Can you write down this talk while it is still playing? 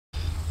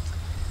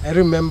I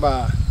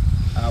remember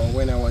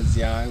when I was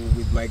young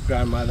with my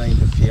grandmother in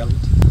the field,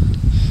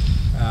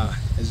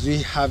 as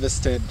we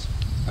harvested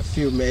a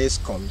few maize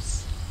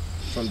cobs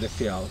from the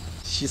field,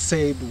 she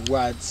said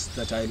words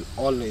that I'll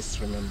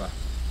always remember.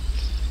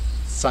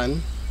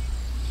 Son,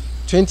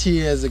 20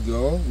 years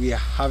ago, we are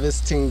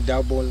harvesting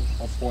double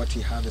of what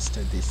we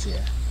harvested this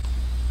year.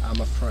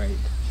 I'm afraid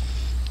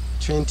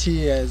 20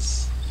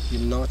 years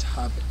you'll not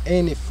have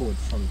any food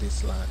from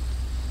this land.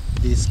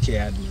 This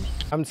scared me.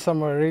 I'm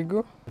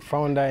Samarigo,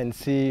 founder and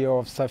CEO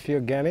of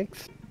Safi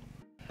Organics.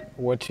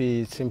 What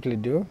we simply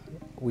do,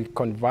 we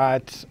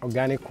convert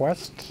organic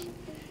waste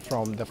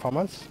from the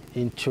farmers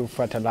into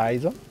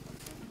fertilizer.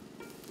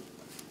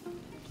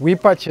 We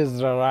purchase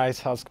the rice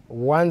husk.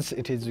 Once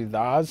it is with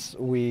us,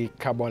 we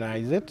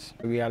carbonize it.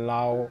 We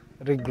allow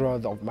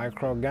regrowth of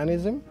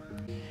microorganisms.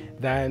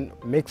 Then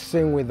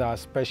mixing with our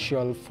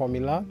special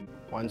formula.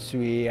 Once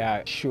we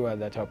are sure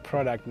that our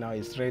product now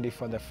is ready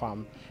for the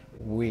farm,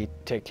 we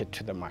take it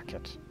to the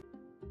market.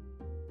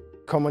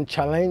 Common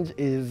challenge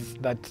is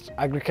that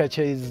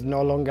agriculture is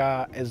no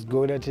longer as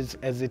good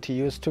as it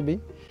used to be.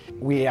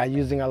 We are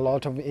using a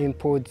lot of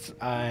inputs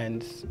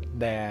and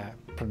the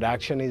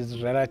production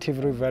is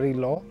relatively very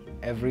low.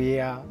 Every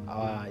year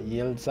our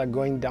yields are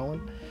going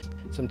down.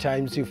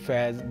 Sometimes you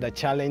face the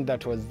challenge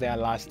that was there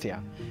last year.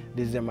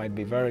 This year might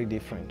be very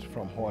different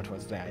from what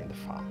was there in the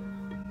farm.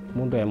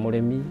 Mundu ya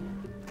murimi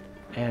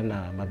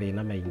ena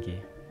mathina maingi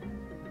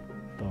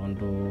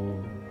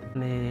tondu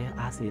ni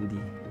acid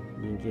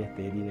nyingi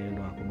tiri-ini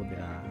ndu wa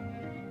kumuthira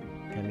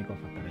chemical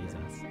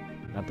fertilizers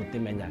na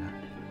tutimenyaga.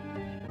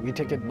 We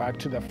take it back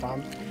to the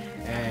farm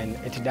and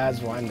it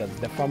does wonders.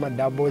 The farmer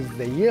doubles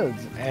the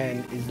yields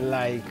and is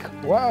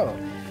like, wow,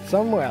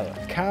 Samuel,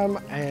 come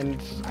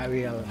and I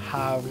will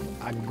have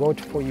a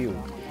goat for you,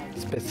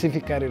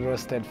 specifically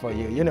roasted for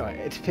you. You know,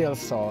 it feels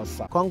so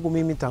awesome. Kwangu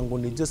mimi tangu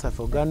nijue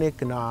Safi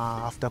Organic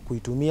na after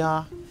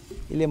kuitumia,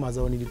 ile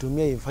mazao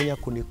nilitumia ifanya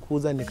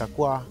kunikuza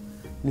nikakuwa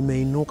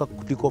nimeinuka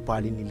kuliko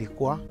pali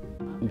nilikuwa.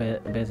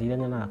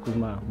 Mbeziranya na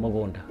kuma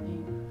mugunda.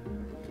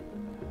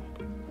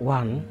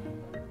 One,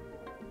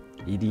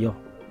 irio.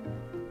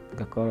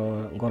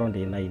 Ngakoro ngoro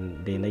ndina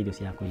irio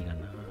cia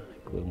kuigana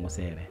ku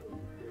mucere.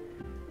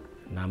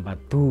 Number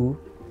 2,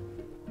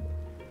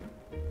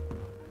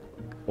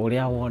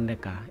 uria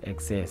woneka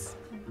excess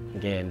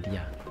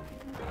ngendia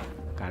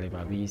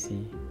kariba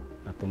bici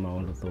na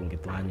tumaundu tungi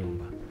twa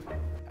nyumba.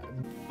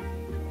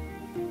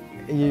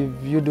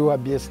 If you do a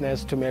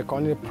business to make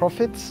only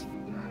profits,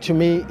 to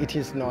me it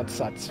is not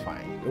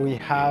satisfying. We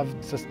have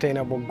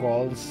sustainable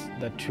goals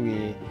that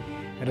we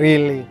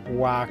really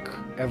work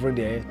every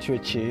day to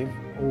achieve.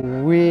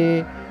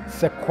 We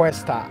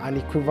sequester an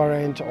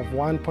equivalent of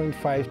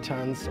 1.5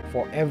 tons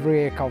for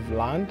every acre of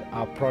land.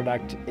 Our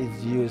product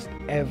is used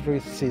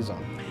every season.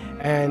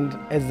 And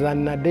as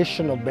an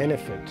additional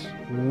benefit,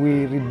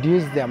 we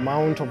reduce the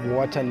amount of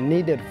water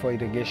needed for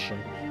irrigation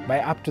by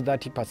up to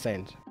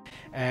 30%.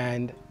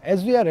 And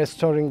as we are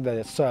restoring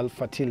the soil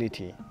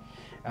fertility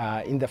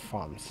in the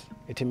farms,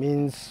 it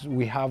means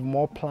we have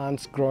more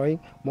plants growing,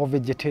 more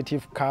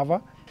vegetative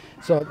cover.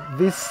 So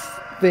these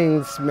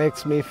things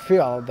makes me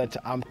feel that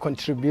I'm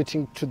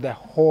contributing to the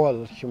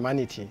whole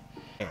humanity.